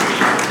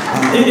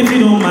If you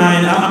don't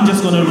mind, I'm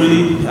just going to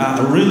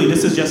really,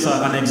 this is just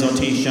an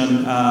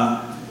exhortation.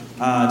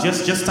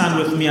 Just stand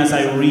with me as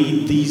I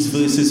read these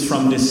verses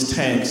from this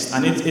text.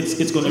 And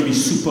it's going to be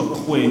super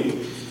quick.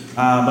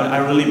 But I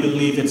really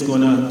believe it's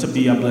going to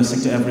be a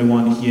blessing to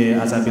everyone here,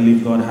 as I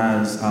believe God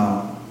has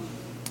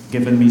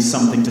given me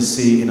something to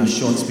say in a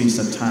short space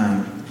of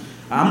time.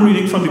 I'm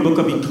reading from the book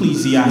of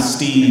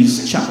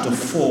Ecclesiastes, chapter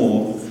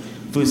 4,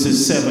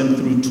 verses 7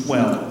 through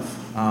 12.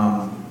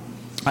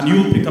 And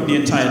you'll pick up the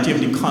entirety of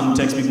the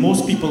context.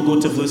 Most people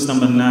go to verse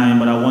number 9,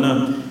 but I want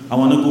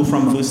to go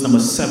from verse number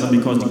 7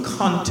 because the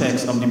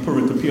context of the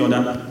pericope or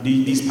that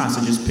these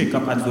passages pick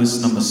up at verse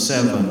number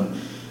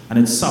 7. And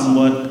it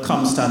somewhat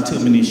comes to a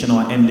termination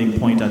or ending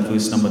point at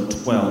verse number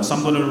 12. So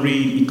I'm going to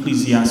read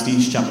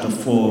Ecclesiastes chapter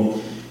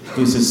 4,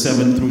 verses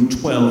 7 through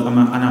 12. And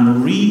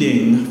I'm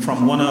reading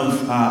from one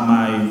of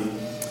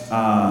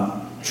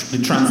the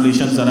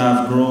translations that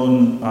I've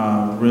grown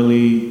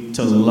really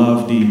to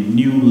love, the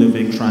New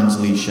Living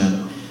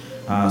Translation.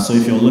 So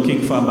if you're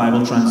looking for a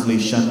Bible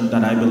translation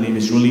that I believe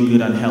is really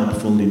good and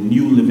helpful, the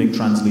New Living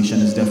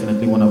Translation is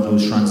definitely one of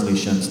those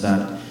translations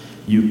that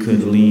you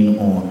could lean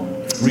on.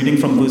 Reading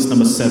from verse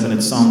number 7,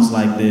 it sounds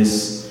like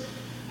this.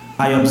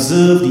 I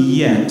observed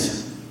yet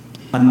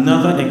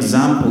another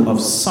example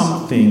of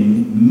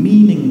something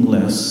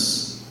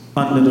meaningless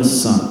under the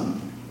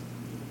sun.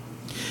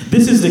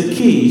 This is the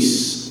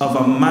case of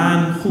a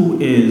man who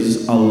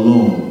is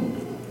alone,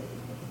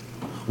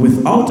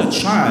 without a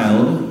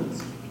child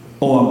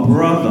or a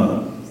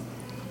brother,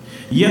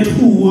 yet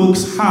who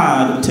works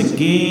hard to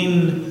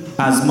gain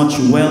as much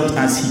wealth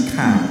as he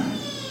can.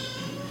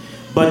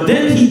 But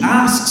then he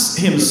asks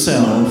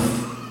himself,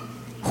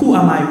 who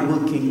am I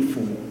working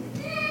for?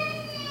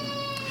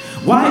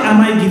 Why am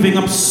I giving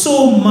up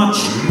so much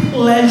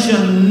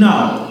pleasure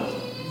now?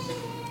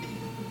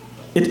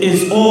 It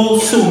is all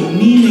so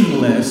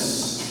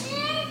meaningless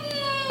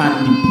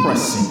and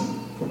depressing.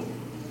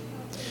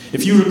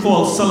 If you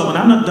recall Solomon,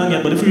 I'm not done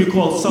yet, but if you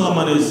recall,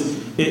 Solomon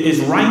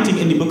is writing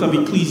in the book of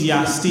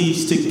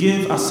Ecclesiastes to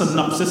give a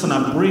synopsis and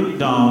a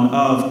breakdown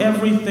of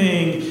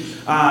everything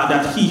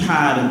that he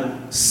had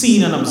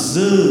seen and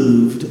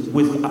observed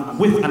with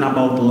and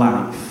about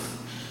life.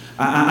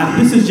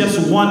 And this is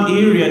just one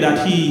area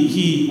that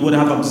he would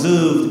have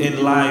observed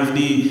in life,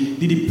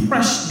 the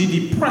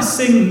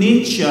depressing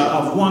nature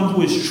of one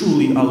who is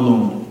truly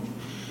alone.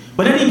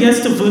 But then he gets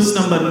to verse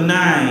number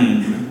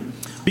 9,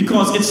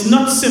 because it's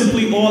not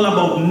simply all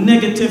about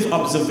negative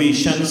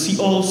observations, he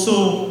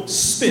also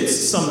spits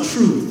some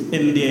truth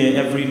in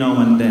there every now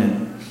and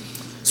then.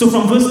 So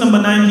from verse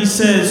number 9 he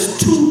says,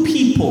 2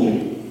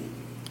 people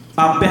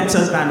are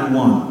better than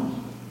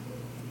one,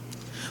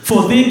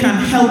 for they can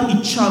help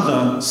each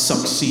other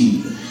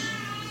succeed.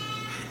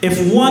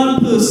 If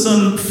one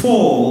person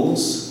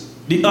falls,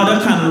 the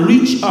other can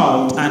reach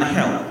out and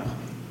help.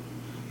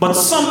 But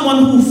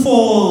someone who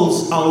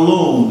falls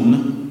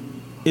alone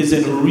is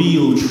in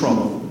real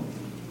trouble.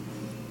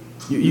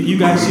 You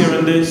guys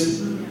hearing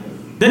this?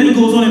 Then he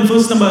goes on in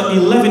verse number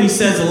 11, he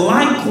says,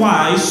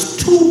 likewise,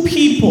 2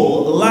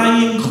 people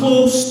lying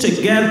close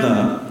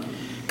together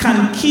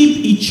can keep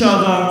each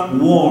other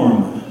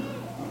warm.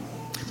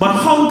 But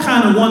how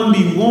can one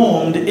be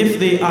warmed if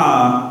they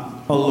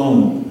are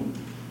alone?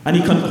 And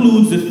he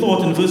concludes the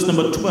thought in verse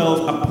number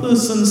 12, a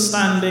person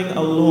standing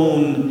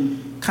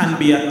alone can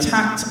be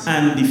attacked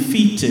and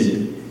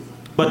defeated,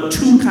 but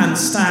 2 can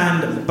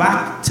stand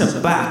back to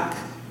back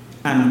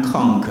and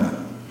conquer.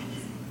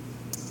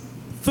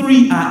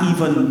 3 are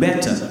even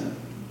better,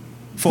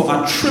 for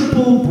a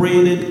triple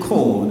braided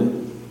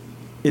cord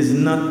is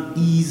not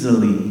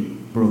easily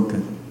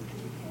broken.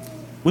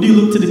 Would you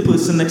look to the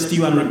person next to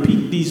you and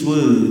repeat these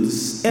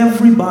words?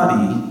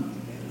 Everybody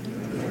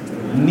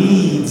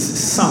needs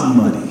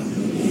somebody.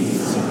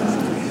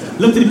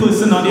 Look to the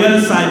person on the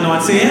other side now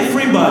and say,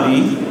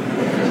 everybody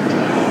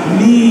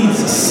needs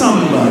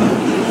somebody.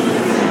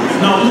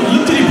 Now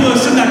look to the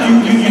person that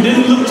you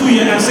didn't look to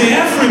yet and say,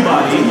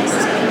 everybody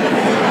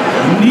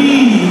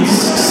needs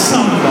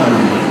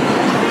somebody.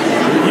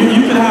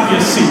 You can have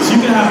your seats. You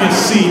can have your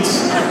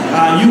seats.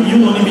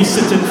 You'll only be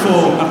sitting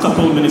for a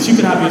couple of minutes. You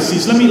can have your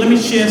seats. Let me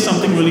share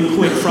something really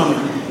quick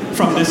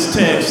from this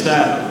text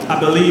that I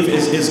believe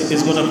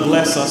is going to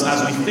bless us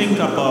as we think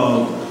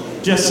about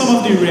just some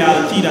of the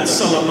reality that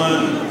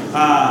Solomon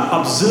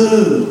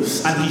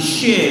observes and he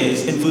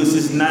shares in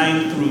verses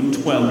 9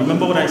 through 12.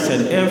 Remember what I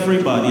said,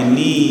 everybody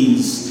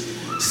needs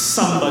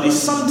somebody.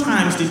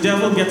 Sometimes the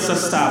devil gets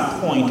us to a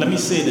point, let me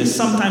say this,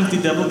 sometimes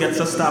the devil gets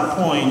us to a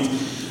point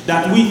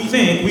that we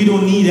think we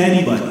don't need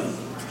anybody.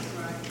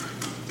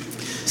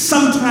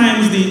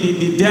 Sometimes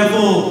the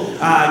devil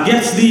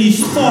gets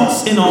these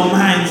thoughts in our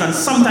minds, and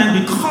sometimes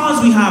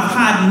because we have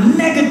had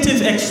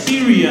negative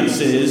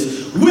experiences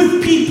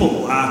with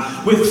people,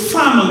 with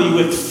family,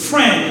 with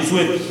friends,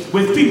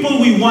 with people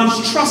we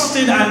once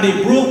trusted and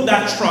they broke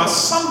that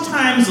trust,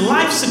 sometimes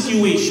life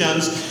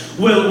situations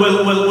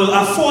will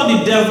afford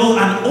the devil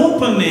an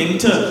opening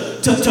to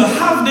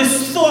have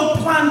this thought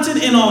planted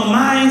in our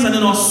minds and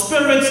in our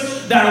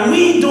spirits that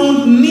we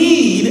don't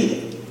need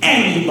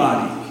anybody.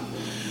 anybody.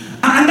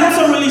 And that's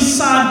a really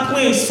sad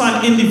place for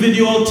an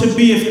individual to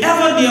be. If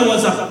ever there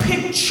was a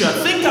picture,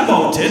 think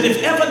about it,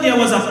 if ever there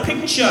was a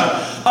picture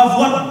of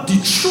what the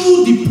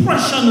true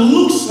depression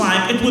looks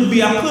like, it would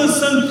be a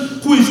person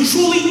who is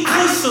truly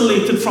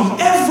isolated from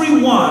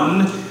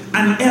everyone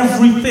and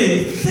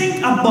everything. Think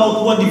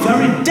about what the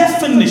very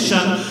definition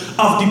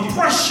of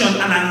depression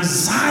and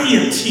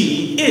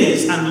anxiety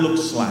is and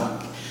looks like.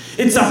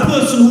 It's a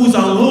person who is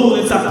alone.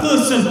 It's a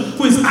person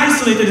who is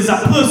isolated. It's a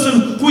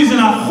person who is in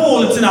a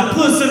hole. It's in a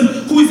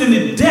person who is in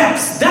the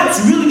depths.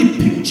 That's really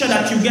the picture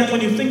that you get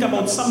when you think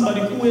about somebody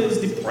who is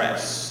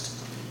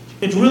depressed.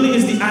 It really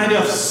is the idea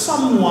of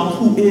someone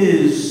who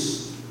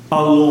is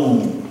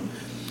alone.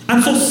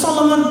 And so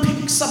Solomon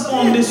picks up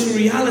on this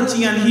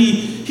reality and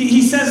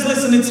he says,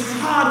 listen, it's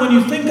hard when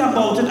you think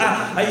about it.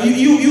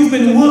 You've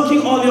been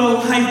working all your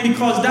life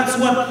because that's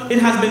what it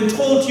has been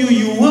told you.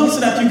 You work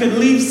so that you can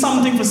leave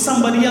something for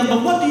somebody else.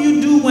 But what do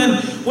you do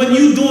when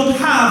you don't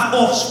have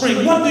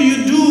offspring? What do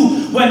you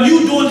do when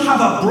you don't have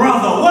a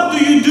brother? What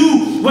do you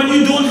do when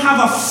you don't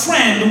have a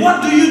friend?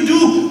 What do you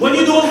do when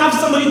you don't have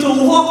somebody to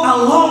walk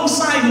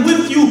alongside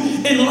with you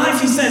in life?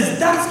 He says,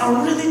 that's a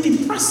really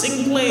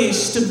depressing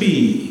place to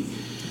be.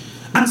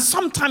 And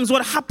sometimes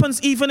what happens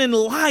even in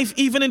life,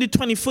 even in the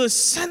 21st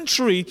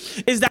century,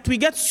 is that we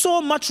get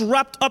so much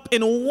wrapped up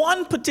in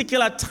one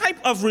particular type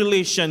of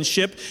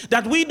relationship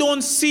that we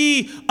don't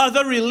see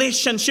other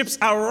relationships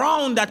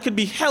around that could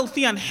be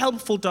healthy and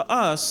helpful to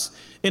us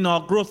in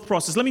our growth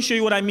process. Let me show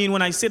you what I mean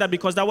when I say that,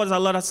 because that was a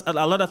lot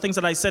of things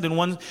that I said in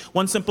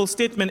one simple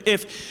statement.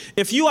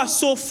 If you are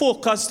so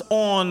focused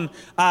on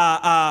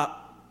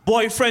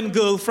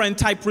boyfriend-girlfriend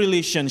type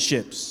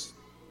relationships,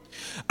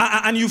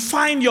 and you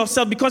find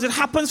yourself, because it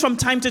happens from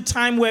time to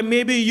time where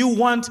maybe you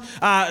want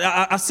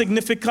a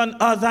significant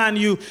other and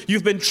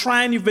you've been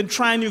trying,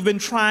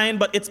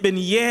 but it's been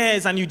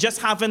years and you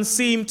just haven't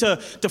seemed to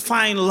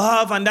find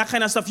love and that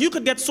kind of stuff. You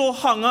could get so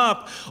hung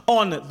up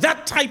on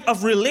that type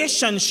of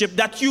relationship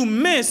that you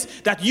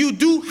miss that you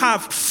do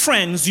have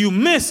friends, you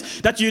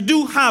miss that you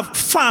do have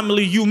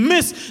family, you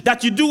miss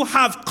that you do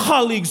have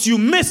colleagues, you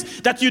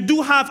miss that you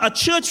do have a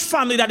church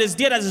family that is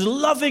there, that is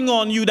loving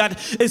on you, that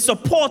is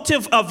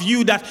supportive of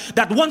you,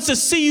 that wants to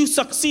see you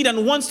succeed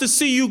and wants to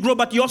see you grow,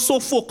 but you're so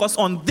focused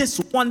on this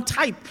one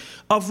type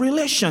of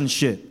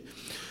relationship.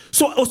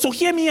 So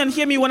hear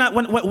me when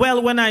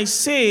I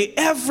say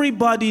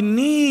everybody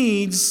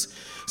needs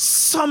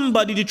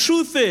somebody. The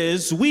truth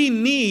is we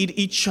need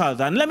each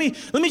other. And let me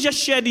just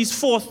share these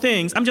 4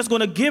 things. I'm just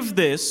going to give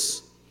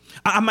this.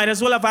 I might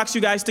as well have asked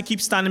you guys to keep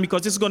standing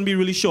because this is going to be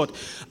really short.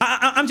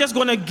 I'm just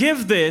going to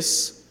give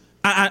this.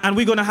 And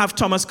we're going to have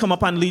Thomas come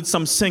up and lead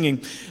some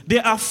singing.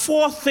 There are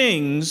 4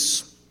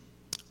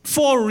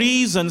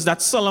 reasons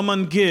that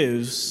Solomon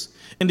gives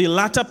in the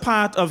latter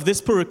part of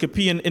this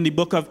pericope in the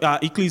book of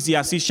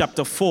Ecclesiastes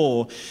chapter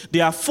 4.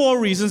 There are 4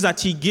 reasons that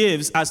he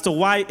gives as to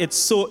why it's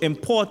so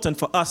important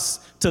for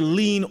us to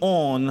lean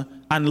on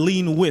and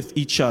lean with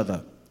each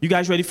other. You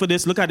guys ready for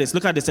this? Look at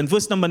this. In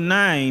verse number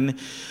 9,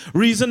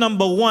 reason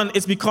number 1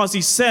 is because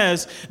he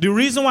says the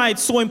reason why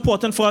it's so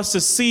important for us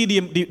to see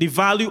the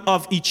value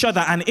of each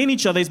other and in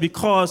each other is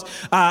because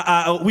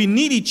we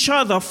need each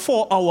other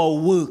for our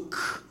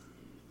work.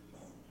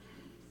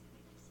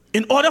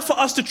 In order for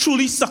us to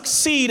truly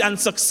succeed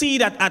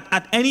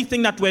at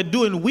anything that we're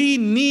doing, we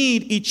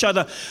need each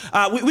other.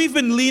 We've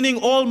been leaning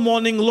all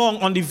morning long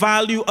on the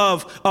value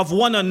of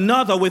one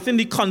another within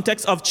the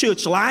context of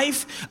church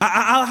life.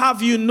 I'll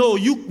have you know,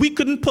 we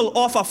couldn't pull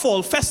off a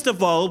fall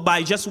festival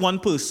by just one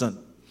person.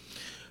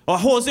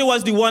 Jose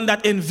was the one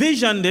that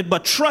envisioned it,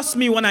 but trust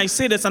me when I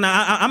say this, and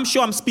I'm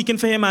sure I'm speaking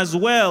for him as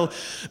well,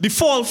 the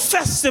fall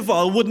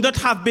festival would not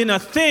have been a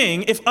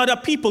thing if other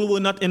people were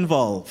not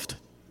involved.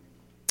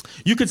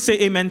 You could say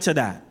amen to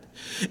that.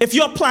 If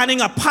you're planning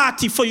a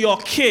party for your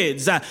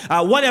kids,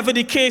 whatever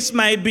the case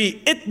might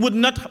be, it would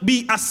not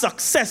be a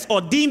success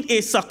or deemed a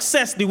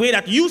success the way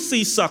that you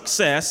see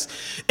success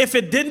if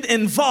it didn't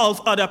involve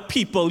other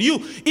people.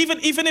 Even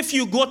if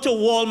you go to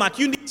Walmart,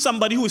 you need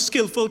somebody who is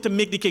skillful to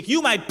make the cake.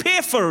 You might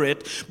pay for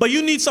it, but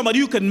you need somebody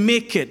who can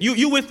make it.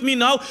 You with me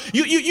now?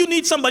 You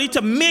need somebody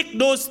to make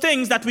those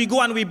things that we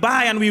go and we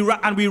buy and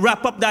we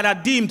wrap up that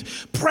are deemed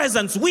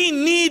presents. We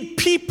need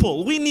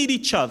people. We need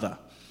each other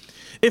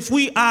if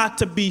we are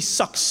to be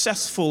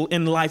successful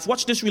in life.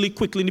 Watch this really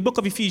quickly. In the book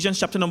of Ephesians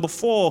chapter number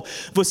 4,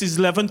 verses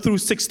 11 through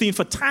 16.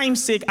 For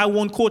time's sake, I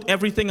won't quote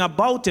everything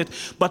about it.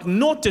 But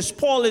notice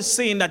Paul is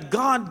saying that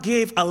God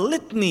gave a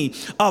litany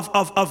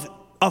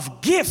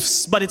of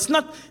gifts, but it's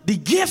not the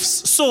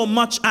gifts so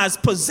much as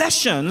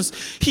possessions.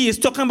 He is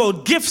talking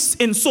about gifts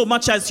in so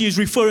much as he is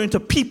referring to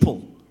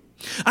people.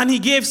 And he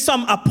gave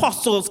some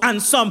apostles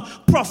and some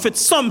prophets,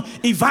 some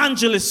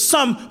evangelists,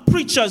 some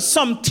preachers,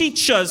 some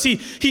teachers.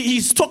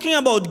 He's talking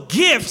about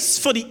gifts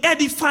for the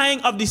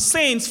edifying of the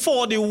saints,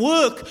 for the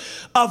work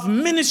of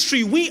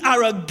ministry. We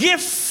are a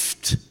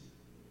gift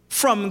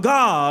from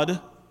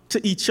God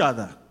to each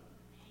other.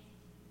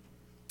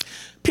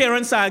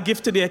 Parents are a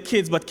gift to their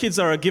kids, but kids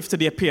are a gift to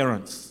their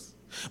parents.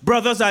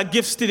 Brothers are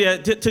gifts to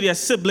their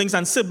siblings,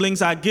 and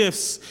siblings are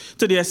gifts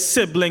to their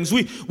siblings.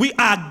 We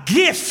are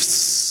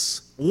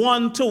gifts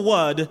one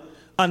toward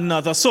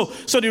another. So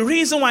the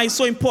reason why it's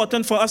so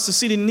important for us to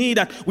see the need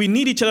that we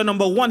need each other,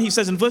 number one, he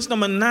says in verse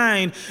number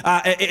 9,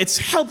 it's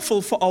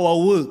helpful for our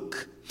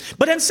work.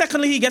 But then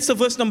secondly, he gets to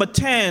verse number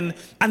 10,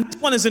 and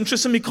this one is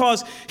interesting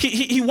because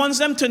he wants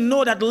them to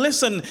know that,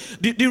 listen,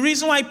 the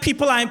reason why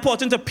people are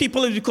important to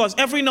people is because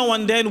every now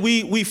and then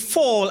we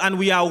fall and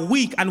we are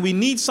weak and we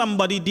need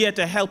somebody there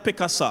to help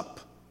pick us up.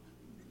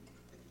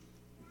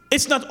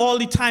 It's not all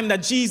the time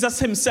that Jesus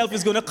himself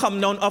is going to come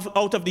down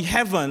out of the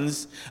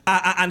heavens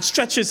and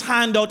stretch his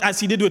hand out as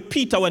he did with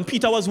Peter when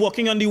Peter was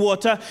walking on the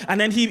water, and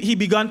then he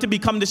began to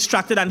become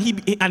distracted and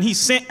he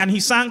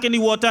sank in the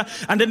water,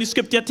 and then the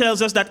scripture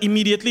tells us that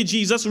immediately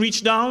Jesus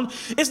reached down.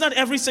 It's not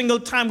every single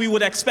time we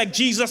would expect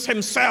Jesus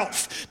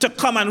himself to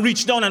come and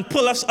reach down and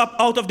pull us up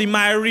out of the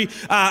miry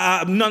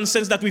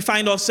nonsense that we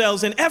find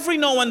ourselves in. Every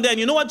now and then,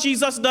 you know what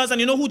Jesus does, and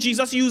you know who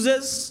Jesus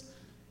uses?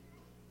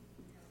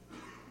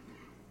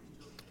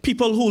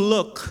 People who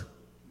look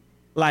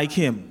like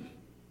him.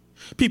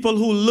 People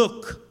who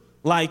look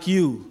like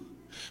you.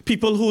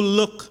 People who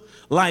look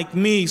like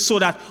me, so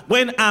that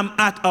when I'm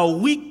at a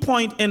weak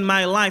point in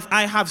my life,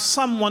 I have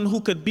someone who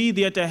could be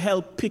there to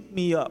help pick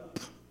me up.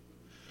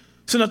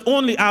 So not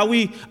only are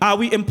we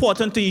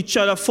important to each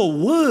other for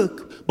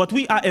work, but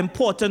we are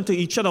important to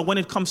each other when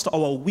it comes to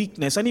our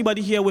weakness.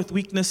 Anybody here with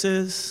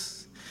weaknesses?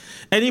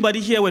 Anybody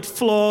here with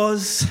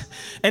flaws?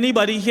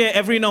 Anybody here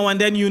every now and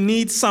then you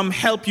need some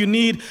help, you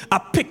need a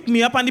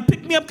pick-me-up, and the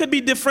pick-me-up could be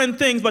different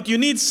things, but you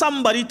need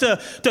somebody to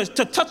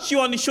touch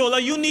you on the shoulder.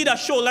 You need a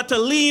shoulder to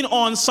lean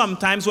on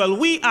sometimes. Well,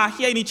 we are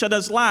here in each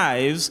other's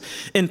lives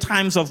in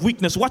times of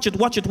weakness. Watch it.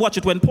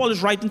 When Paul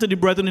is writing to the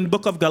brethren in the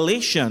book of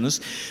Galatians,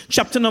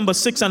 chapter number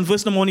 6 and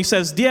verse number 1, he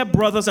says, "Dear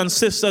brothers and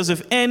sisters,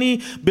 if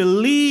any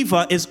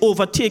believer is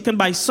overtaken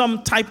by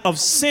some type of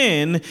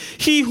sin,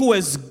 he who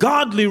is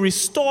godly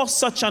restores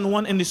such an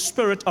one in the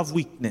spirit of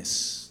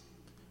weakness,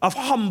 of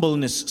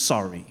humbleness,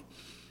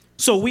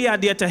 So we are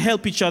there to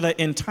help each other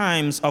in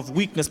times of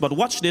weakness. But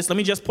watch this. Let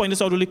me just point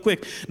this out really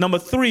quick. Number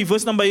 3,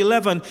 verse number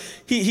 11,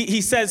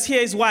 he says,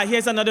 here's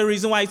another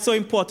reason why it's so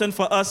important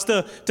for us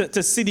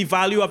to see the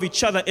value of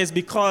each other, is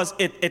because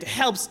it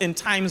helps in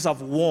times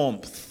of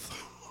warmth.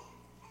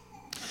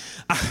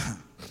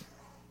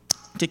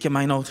 Take your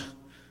mind out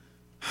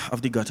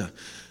of the gutter.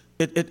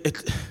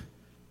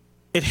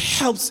 It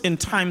helps in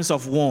times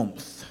of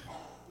warmth.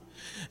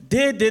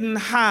 They didn't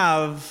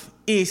have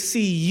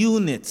AC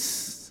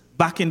units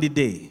back in the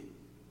day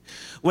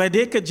where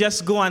they could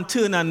just go and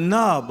turn a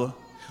knob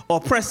or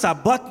press a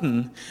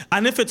button,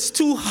 and if it's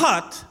too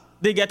hot,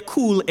 they get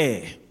cool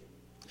air.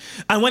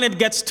 And when it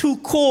gets too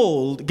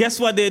cold, guess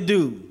what they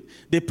do?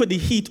 They put the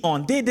heat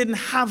on. They didn't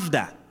have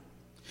that.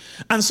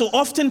 And so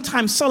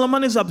oftentimes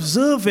Solomon is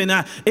observing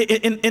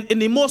in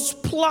the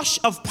most plush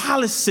of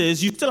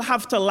palaces, you still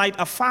have to light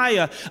a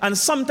fire. And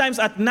sometimes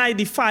at night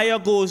the fire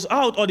goes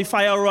out or the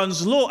fire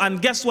runs low. And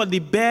guess what? The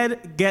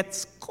bed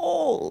gets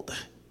cold.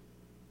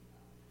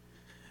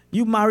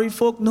 You married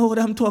folk know what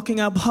I'm talking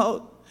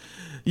about.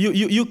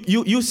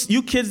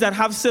 You kids that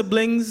have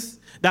siblings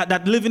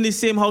that live in the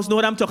same house know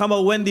what I'm talking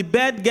about. When the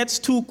bed gets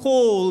too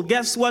cold,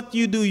 guess what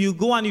you do? You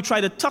go and you try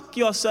to tuck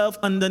yourself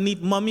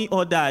underneath mommy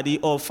or daddy,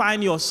 or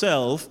find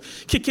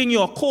yourself kicking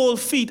your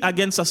cold feet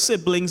against a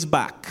sibling's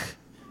back.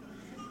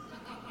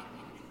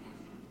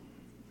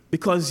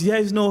 Because there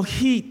is no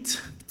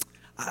heat.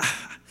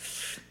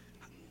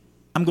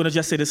 I'm going to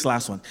just say this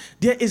last one.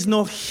 There is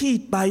no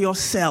heat by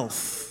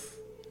yourself.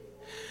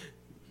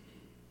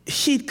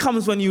 Heat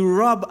comes when you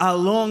rub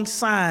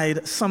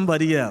alongside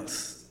somebody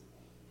else.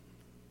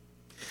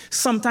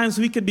 Sometimes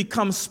we could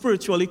become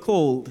spiritually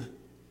cold.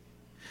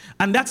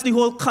 And that's the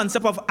whole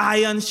concept of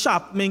iron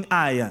sharpening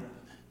iron.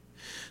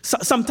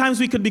 Sometimes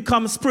we could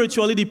become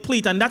spiritually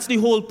depleted, and that's the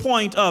whole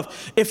point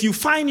of, if you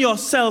find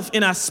yourself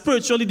in a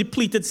spiritually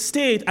depleted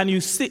state and you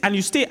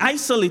stay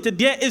isolated,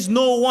 there is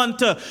no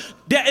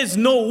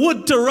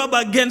wood to rub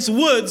against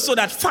wood so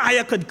that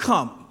fire could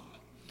come.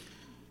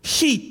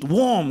 Heat,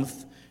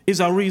 warmth is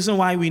a reason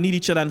why we need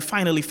each other. And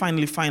finally,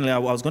 I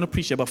was going to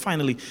preach it, but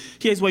finally,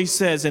 here's what he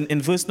says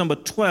in verse number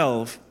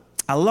 12.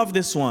 I love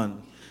this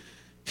one.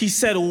 He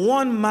said,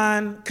 one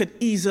man could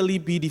easily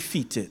be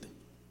defeated,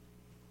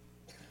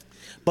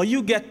 but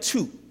you get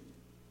two,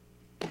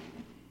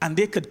 and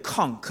they could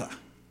conquer.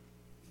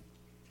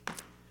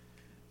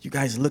 You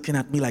guys looking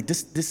at me like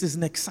this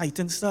isn't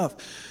exciting stuff.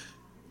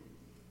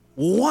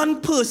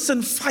 One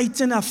person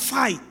fighting a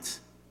fight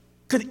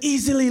could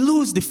easily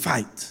lose the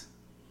fight.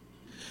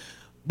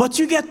 But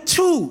you get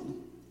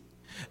two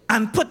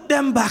and put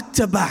them back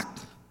to back.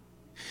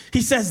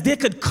 He says they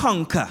could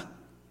conquer.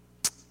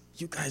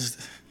 You guys.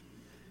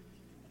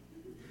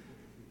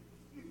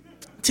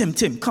 Tim,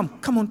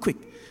 come on quick.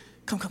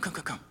 Come.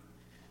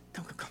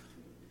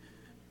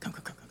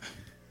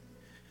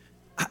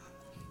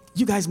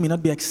 You guys may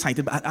not be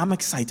excited, but I'm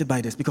excited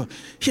by this, because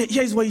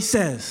here's what he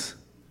says.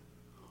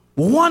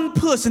 One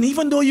person,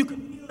 even though you could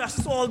wield a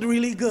sword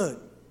really good,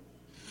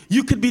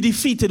 you could be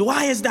defeated.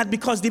 Why is that?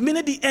 Because the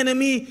minute the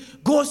enemy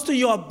goes to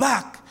your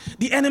back,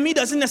 the enemy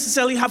doesn't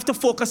necessarily have to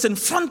focus in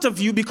front of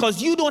you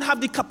because you don't have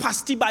the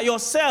capacity by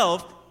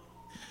yourself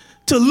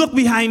to look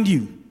behind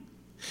you.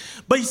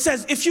 But he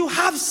says, if you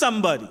have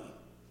somebody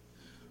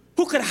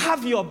who could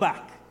have your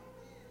back,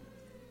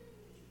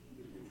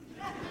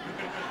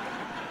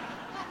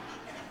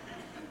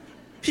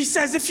 he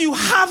says, if you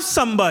have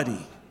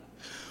somebody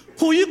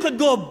who you could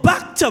go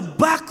back to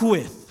back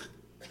with,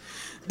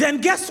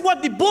 then guess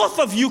what the both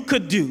of you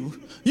could do?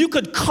 You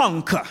could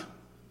conquer.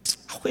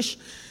 I wish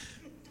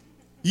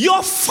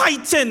you're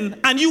fighting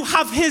and you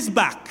have his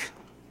back.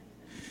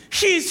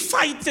 He's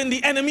fighting,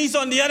 the enemy's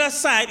on the other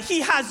side.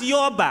 He has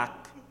your back.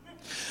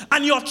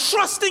 And you're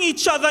trusting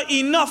each other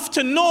enough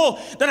to know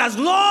that as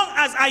long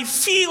as I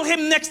feel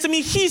him next to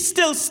me, he's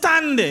still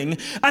standing.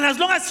 And as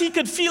long as he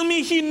could feel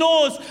me, he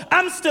knows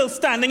I'm still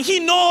standing. He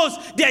knows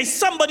there is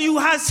somebody who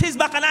has his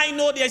back, and I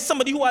know there is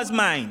somebody who has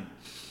mine.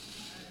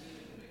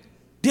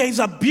 There is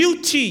a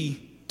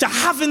beauty to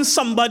having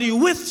somebody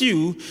with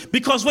you,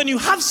 because when you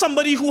have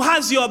somebody who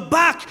has your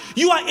back,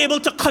 you are able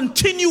to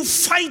continue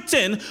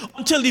fighting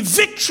until the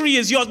victory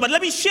is yours. But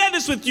let me share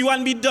this with you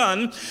and be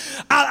done.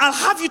 I'll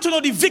have you to know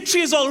the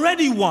victory is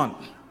already won.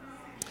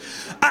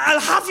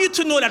 I'll have you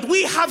to know that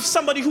we have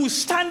somebody who's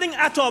standing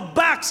at our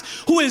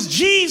backs, who is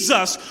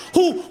Jesus,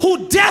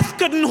 who death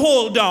couldn't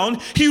hold down.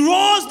 He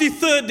rose the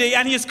third day,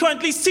 and he is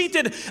currently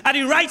seated at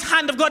the right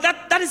hand of God.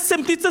 That is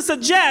simply to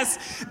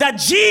suggest that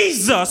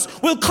Jesus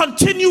will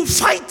continue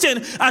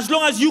fighting as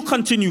long as you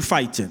continue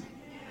fighting.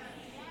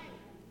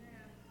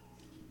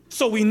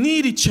 So we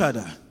need each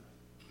other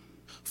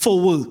for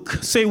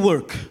work. Say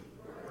work.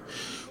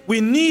 We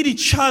need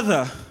each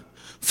other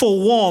for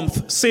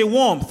warmth. Say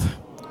warmth.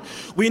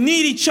 We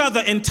need each other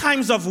in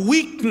times of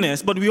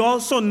weakness, but we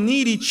also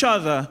need each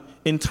other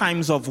in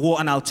times of war.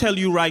 And I'll tell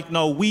you right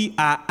now, we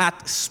are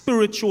at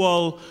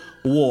spiritual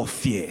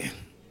warfare.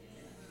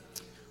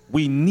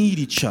 We need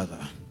each other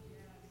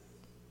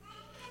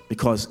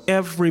because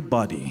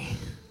everybody,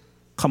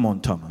 come on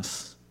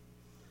Thomas,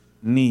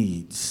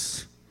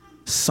 needs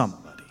something.